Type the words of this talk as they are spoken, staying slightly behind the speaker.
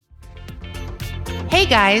Hey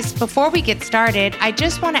guys, before we get started, I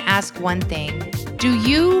just want to ask one thing. Do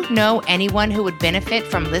you know anyone who would benefit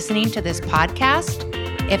from listening to this podcast?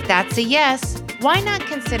 If that's a yes, why not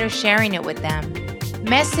consider sharing it with them?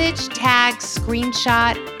 Message, tag,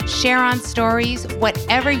 screenshot, share on stories,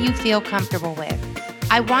 whatever you feel comfortable with.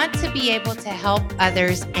 I want to be able to help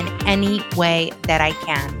others in any way that I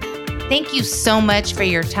can. Thank you so much for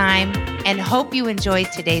your time and hope you enjoyed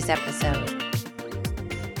today's episode.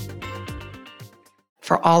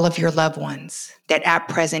 For all of your loved ones that at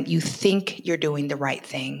present you think you're doing the right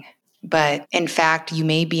thing, but in fact, you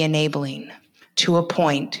may be enabling to a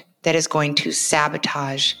point that is going to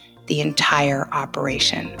sabotage the entire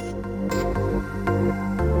operation.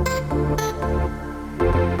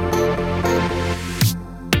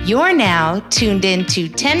 You're now tuned into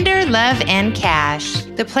Tender Love and Cash,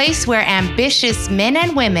 the place where ambitious men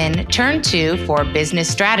and women turn to for business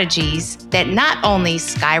strategies that not only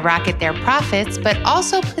skyrocket their profits, but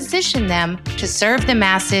also position them to serve the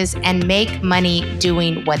masses and make money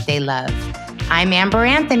doing what they love. I'm Amber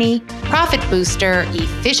Anthony, profit booster,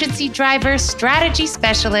 efficiency driver, strategy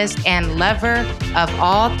specialist, and lover of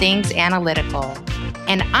all things analytical.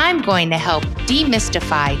 And I'm going to help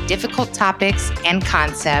demystify difficult topics and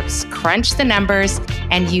concepts, crunch the numbers,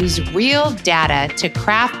 and use real data to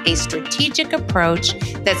craft a strategic approach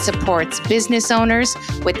that supports business owners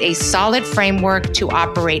with a solid framework to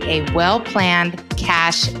operate a well-planned,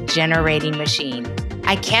 cash-generating machine.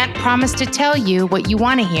 I can't promise to tell you what you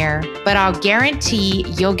want to hear, but I'll guarantee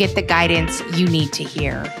you'll get the guidance you need to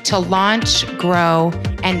hear to launch, grow,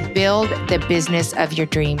 and build the business of your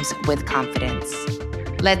dreams with confidence.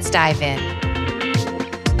 Let's dive in.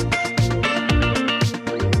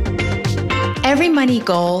 Every money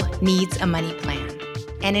goal needs a money plan.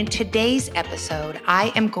 And in today's episode,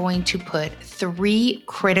 I am going to put 3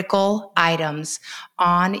 critical items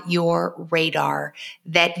on your radar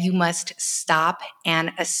that you must stop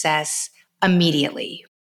and assess immediately.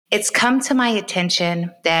 It's come to my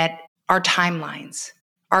attention that our timelines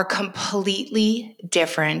are completely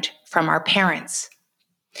different from our parents.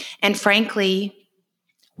 And frankly,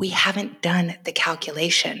 we haven't done the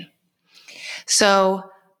calculation. So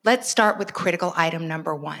let's start with critical item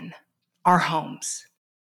number 1, our homes.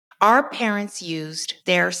 Our parents used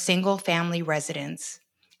their single-family residence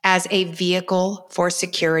as a vehicle for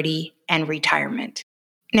security and retirement.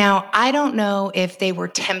 Now, I don't know if they were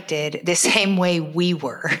tempted the same way we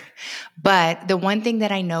were, but the one thing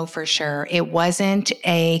that I know for sure, it wasn't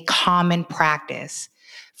a common practice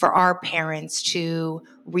for our parents to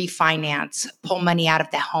refinance, pull money out of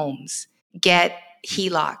the homes, get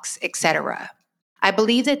HELOCs, etc. I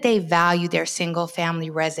believe that they value their single-family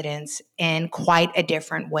residence in quite a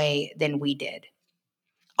different way than we did.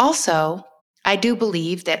 Also, I do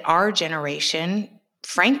believe that our generation,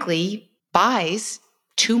 frankly, buys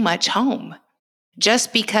too much home.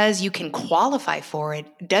 Just because you can qualify for it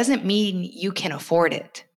doesn't mean you can afford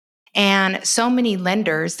it. And so many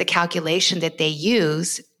lenders, the calculation that they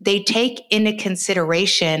use, they take into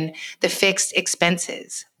consideration the fixed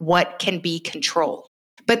expenses, what can be controlled.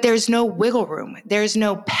 But there's no wiggle room. There's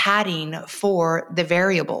no padding for the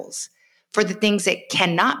variables, for the things that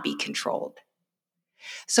cannot be controlled.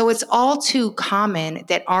 So it's all too common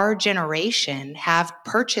that our generation have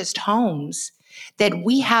purchased homes that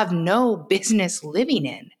we have no business living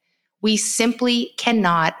in. We simply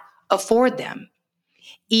cannot afford them,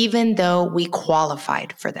 even though we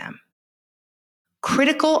qualified for them.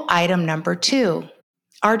 Critical item number 2,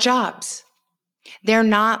 our jobs. They're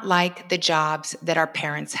not like the jobs that our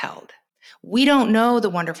parents held. We don't know the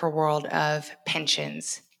wonderful world of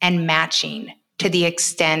pensions and matching to the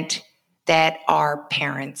extent that our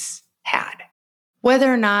parents had.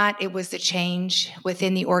 Whether or not it was the change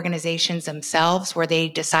within the organizations themselves where they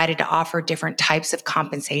decided to offer different types of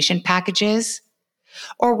compensation packages,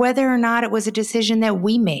 or whether or not it was a decision that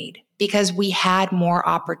we made because we had more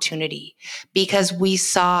opportunity, because we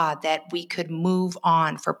saw that we could move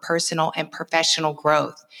on for personal and professional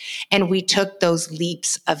growth. And we took those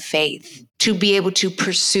leaps of faith to be able to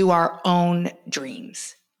pursue our own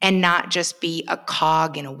dreams and not just be a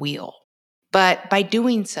cog in a wheel. But by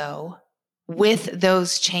doing so, with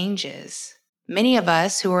those changes, many of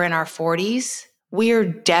us who are in our 40s, we are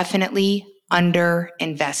definitely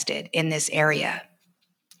underinvested in this area.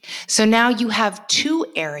 So now you have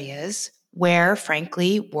 2 areas where,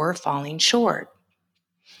 frankly, we're falling short.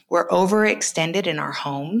 We're overextended in our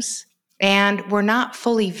homes, and we're not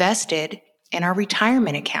fully vested in our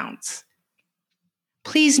retirement accounts.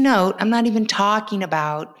 Please note, I'm not even talking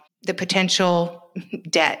about the potential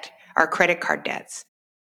debt, our credit card debts.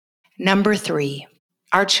 Number 3,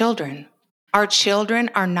 our children. Our children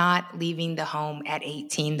are not leaving the home at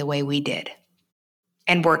 18 the way we did.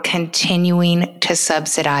 And we're continuing to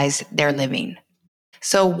subsidize their living.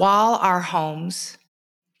 So while our homes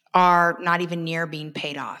are not even near being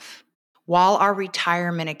paid off, while our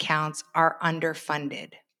retirement accounts are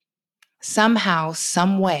underfunded, somehow,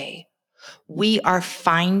 some way, we are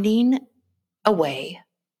finding a way,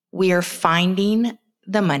 we are finding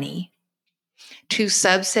the money to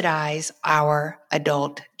subsidize our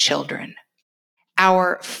adult children,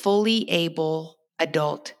 our fully able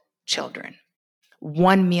adult children,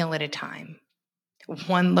 one meal at a time,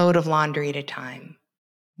 one load of laundry at a time,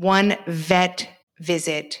 one vet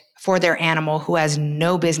visit for their animal who has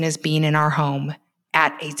no business being in our home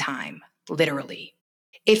at a time, literally.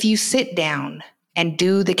 If you sit down and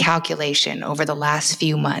do the calculation over the last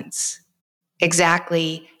few months,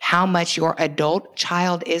 exactly how much your adult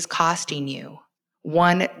child is costing you,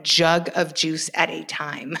 one jug of juice at a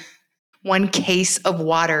time, one case of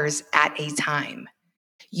waters at a time,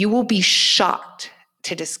 you will be shocked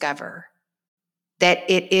to discover that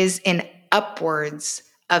it is in upwards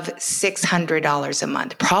of $600 a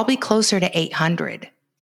month, probably closer to $800.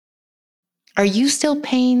 Are you still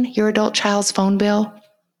paying your adult child's phone bill?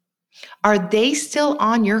 Are they still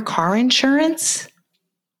on your car insurance?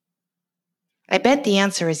 I bet the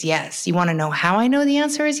answer is yes. You want to know how I know the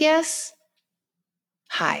answer is yes?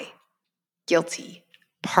 Hi, guilty,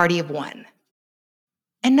 party of one.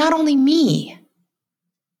 And not only me,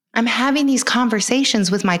 I'm having these conversations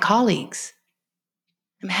with my colleagues.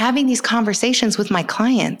 I'm having these conversations with my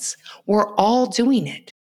clients. We're all doing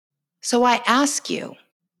it. So I ask you,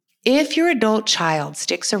 if your adult child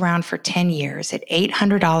sticks around for 10 years at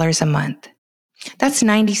 $800 a month, that's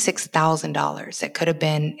 $96,000 that could have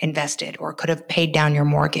been invested or could have paid down your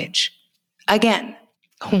mortgage. Again,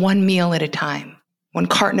 one meal at a time, one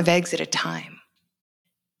carton of eggs at a time.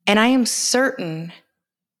 And I am certain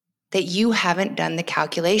that you haven't done the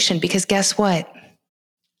calculation because guess what?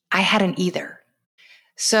 I hadn't either.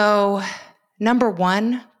 So, number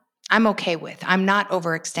one, I'm okay with. I'm not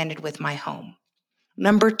overextended with my home.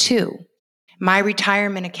 Number two, my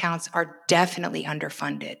retirement accounts are definitely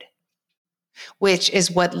underfunded, which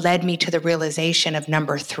is what led me to the realization of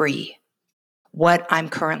number three, what I'm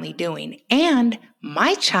currently doing. And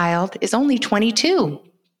my child is only 22.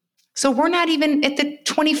 So we're not even at the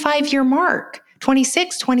 25-year mark,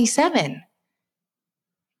 26, 27.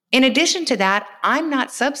 In addition to that, I'm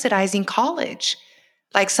not subsidizing college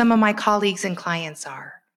like some of my colleagues and clients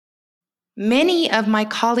are. Many of my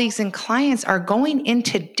colleagues and clients are going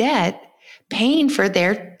into debt paying for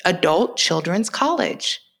their adult children's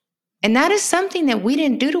college. And that is something that we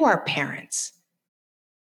didn't do to our parents.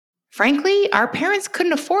 Frankly, our parents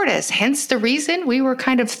couldn't afford us, hence the reason we were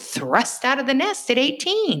kind of thrust out of the nest at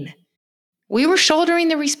 18. We were shouldering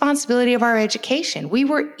the responsibility of our education. We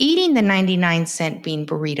were eating the 99-cent bean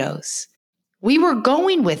burritos. We were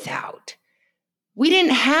going without. We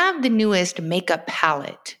didn't have the newest makeup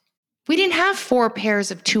palette. We didn't have 4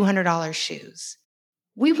 pairs of $200 shoes.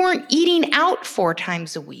 We weren't eating out 4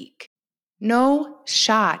 times a week. No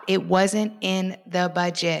shot. It wasn't in the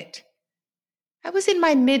budget. I was in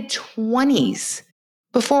my mid-20s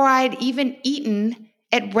before I'd even eaten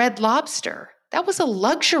at Red Lobster. That was a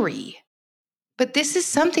luxury. But this is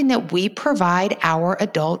something that we provide our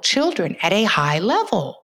adult children at a high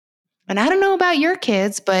level. And I don't know about your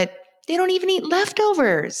kids, but they don't even eat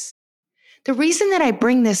leftovers. The reason that I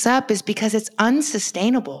bring this up is because it's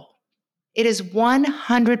unsustainable. It is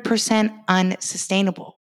 100%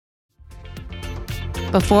 unsustainable.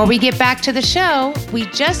 Before we get back to the show, we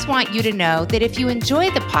just want you to know that if you enjoy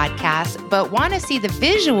the podcast but want to see the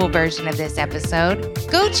visual version of this episode,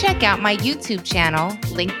 go check out my YouTube channel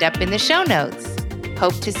linked up in the show notes.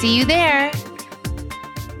 Hope to see you there.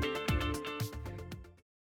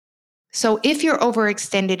 So if you're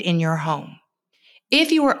overextended in your home,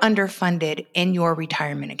 if you are underfunded in your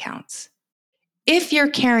retirement accounts, if you're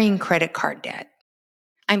carrying credit card debt,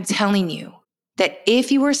 I'm telling you that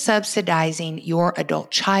if you are subsidizing your adult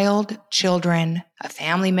child, children, a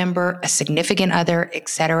family member, a significant other,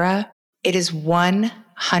 etc., it is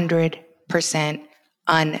 100%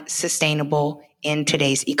 unsustainable in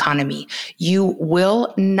today's economy. You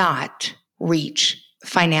will not reach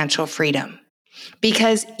financial freedom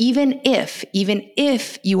because even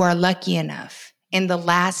if you are lucky enough in the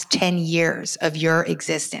last 10 years of your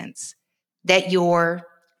existence that your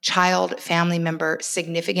child, family member,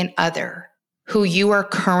 significant other who you are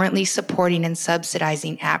currently supporting and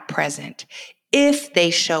subsidizing at present, if they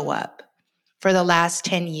show up for the last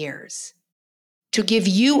 10 years to give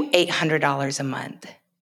you $800 a month,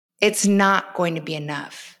 it's not going to be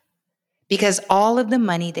enough because all of the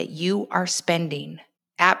money that you are spending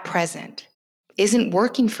at present isn't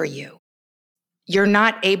working for you. You're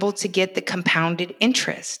not able to get the compounded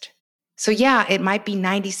interest. So yeah, it might be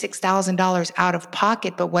 $96,000 out of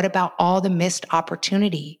pocket, but what about all the missed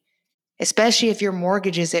opportunity? Especially if your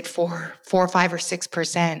mortgage is at 4, 5, or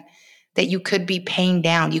 6% that you could be paying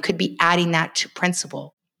down. You could be adding that to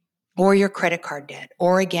principal or your credit card debt,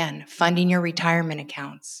 or again, funding your retirement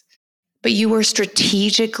accounts. But you are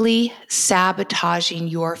strategically sabotaging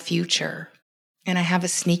your future. And I have a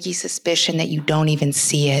sneaky suspicion that you don't even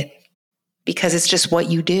see it because it's just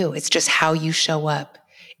what you do. It's just how you show up.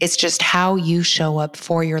 It's just how you show up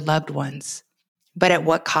for your loved ones. But at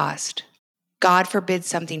what cost? God forbid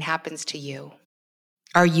something happens to you.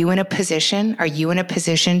 Are you in a position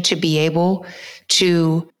to be able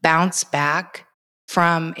to bounce back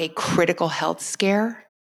from a critical health scare?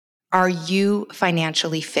 Are you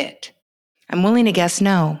financially fit? I'm willing to guess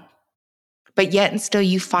no. But yet and still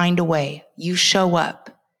you find a way. You show up.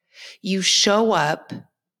 You show up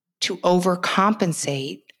to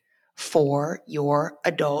overcompensate for your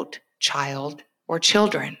adult child or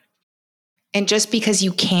children. And just because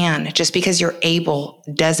you can, just because you're able,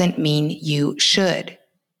 doesn't mean you should.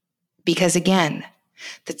 Because again,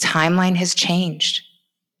 the timeline has changed.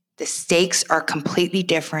 The stakes are completely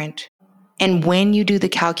different. And when you do the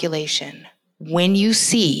calculation, when you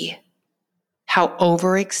see how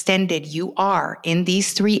overextended you are in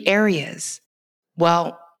these 3 areas,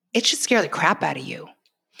 well, it should scare the crap out of you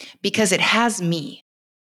because it has me.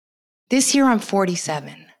 This year I'm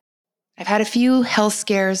 47. I've had a few health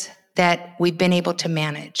scares that we've been able to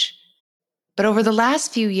manage. But over the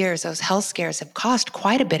last few years, those health scares have cost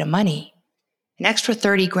quite a bit of money, an extra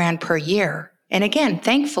 30 grand per year. And again,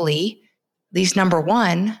 thankfully, at least number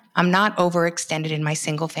 1, I'm not overextended in my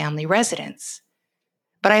single family residence.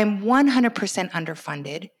 But I am 100%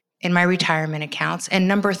 underfunded in my retirement accounts. And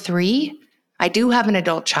number 3, I do have an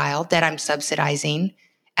adult child that I'm subsidizing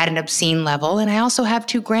at an obscene level. And I also have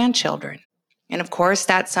 2 grandchildren. And of course,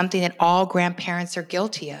 that's something that all grandparents are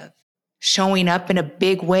guilty of, showing up in a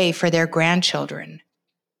big way for their grandchildren,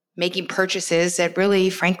 making purchases that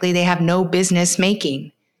really, frankly, they have no business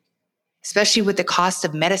making, especially with the cost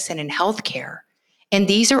of medicine and healthcare. And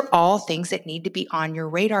these are all things that need to be on your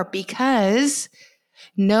radar because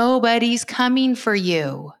nobody's coming for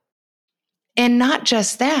you. And not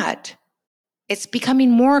just that, it's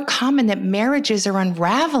becoming more common that marriages are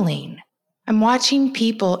unraveling. I'm watching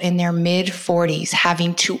people in their mid-40s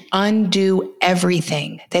having to undo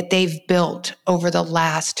everything that they've built over the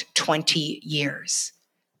last 20 years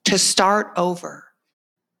to start over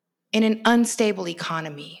in an unstable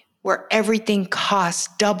economy where everything costs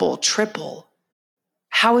double, triple.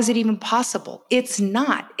 How is it even possible? It's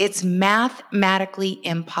not. It's mathematically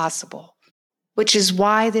impossible, which is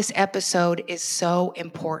why this episode is so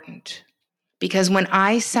important. Because when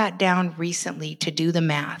I sat down recently to do the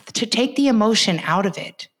math, to take the emotion out of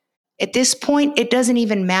it, at this point, it doesn't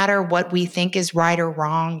even matter what we think is right or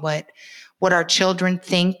wrong, what our children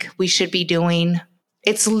think we should be doing.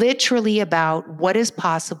 It's literally about what is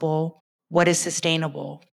possible, what is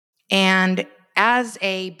sustainable. And as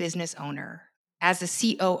a business owner, as a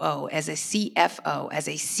COO, as a CFO, as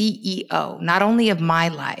a CEO, not only of my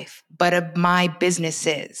life, but of my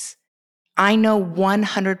businesses, I know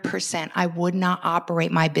 100% I would not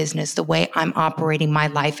operate my business the way I'm operating my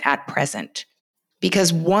life at present.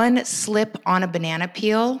 Because one slip on a banana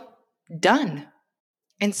peel, done.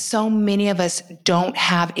 And so many of us don't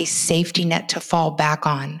have a safety net to fall back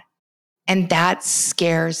on. And that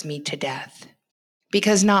scares me to death.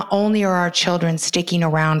 Because not only are our children sticking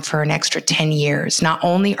around for an extra 10 years, not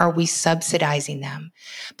only are we subsidizing them,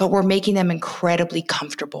 but we're making them incredibly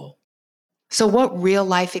comfortable. So what real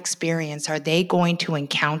life experience are they going to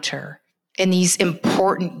encounter in these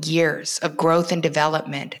important years of growth and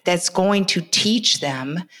development that's going to teach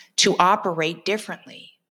them to operate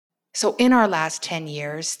differently? So in our last 10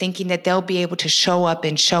 years, thinking that they'll be able to show up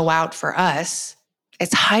and show out for us,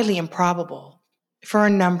 it's highly improbable for a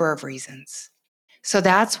number of reasons. So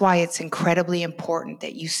that's why it's incredibly important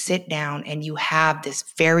that you sit down and you have this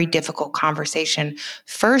very difficult conversation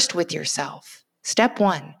first with yourself. Step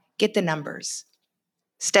 1, get the numbers.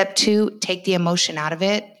 Step 2, take the emotion out of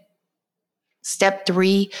it. Step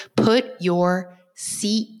 3, put your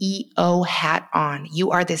CEO hat on.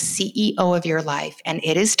 You are the CEO of your life, and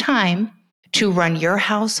it is time to run your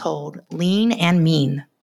household lean and mean.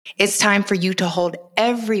 It's time for you to hold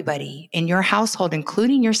everybody in your household,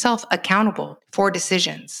 including yourself, accountable for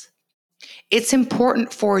decisions. It's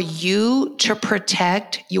important for you to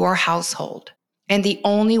protect your household. And the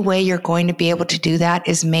only way you're going to be able to do that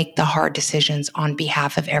is make the hard decisions on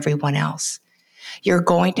behalf of everyone else. You're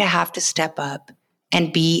going to have to step up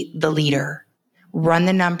and be the leader, run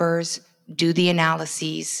the numbers, do the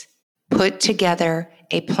analyses, put together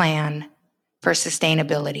a plan for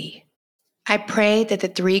sustainability. I pray that the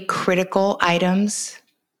 3 critical items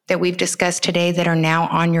that we've discussed today that are now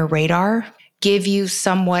on your radar give you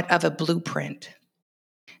somewhat of a blueprint,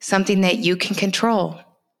 something that you can control,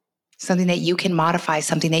 something that you can modify,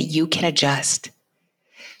 something that you can adjust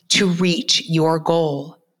to reach your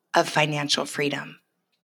goal of financial freedom.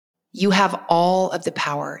 You have all of the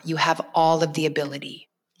power. You have all of the ability.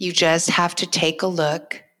 You just have to take a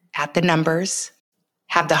look at the numbers,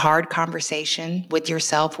 have the hard conversation with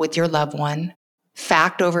yourself, with your loved one,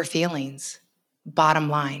 fact over feelings, bottom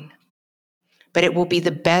line. But it will be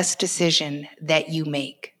the best decision that you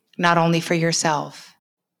make, not only for yourself,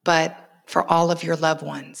 but for all of your loved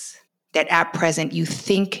ones, that at present you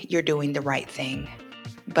think you're doing the right thing.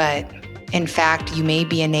 But in fact, you may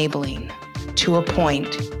be enabling to a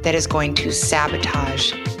point that is going to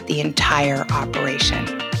sabotage the entire operation.